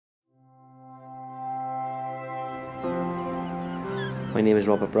My name is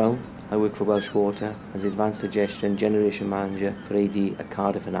Robert Brown. I work for Welsh Water as Advanced Digestion Generation Manager for AD at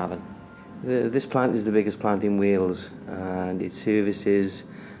Cardiff and Avon. This plant is the biggest plant in Wales and it services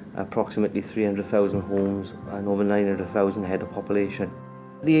approximately 300,000 homes and over 900,000 head of population.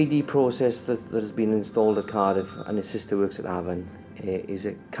 The AD process that has been installed at Cardiff and its sister works at Avon is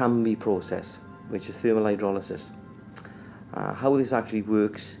a CAMB process, which is thermal hydrolysis. How this actually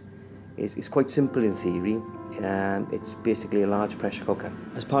works is quite simple in theory. It's basically a large pressure cooker.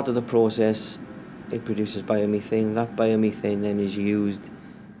 As part of the process, it produces biomethane. That biomethane then is used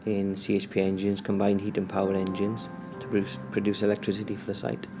in CHP engines, combined heat and power engines, to produce electricity for the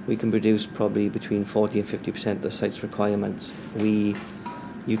site. We can produce probably between 40 and 50% of the site's requirements. We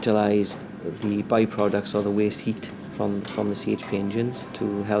utilise the byproducts or the waste heat from the CHP engines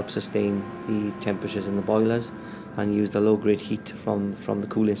to help sustain the temperatures in the boilers, and use the low-grade heat from the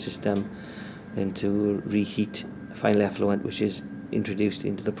cooling system and to reheat final effluent, which is introduced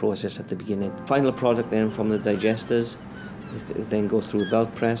into the process at the beginning. Final product then from the digesters then goes through a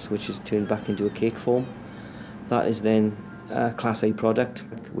belt press, which is turned back into a cake foam. That is then a Class A product,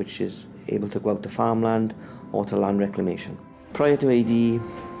 which is able to go out to farmland or to land reclamation. Prior to AD,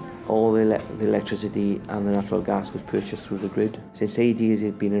 all the electricity and the natural gas was purchased through the grid. Since AD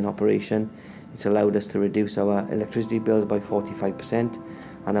has been in operation, it's allowed us to reduce our electricity bills by 45%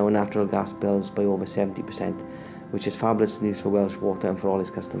 and our natural gas bills by over 70%, which is fabulous news for Welsh Water and for all its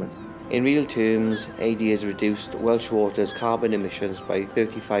customers. In real terms, AD has reduced Welsh Water's carbon emissions by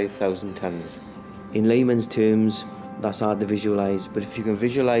 35,000 tonnes. In layman's terms, that's hard to visualise, but if you can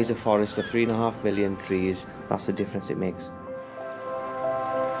visualise a forest of 3.5 million trees, that's the difference it makes.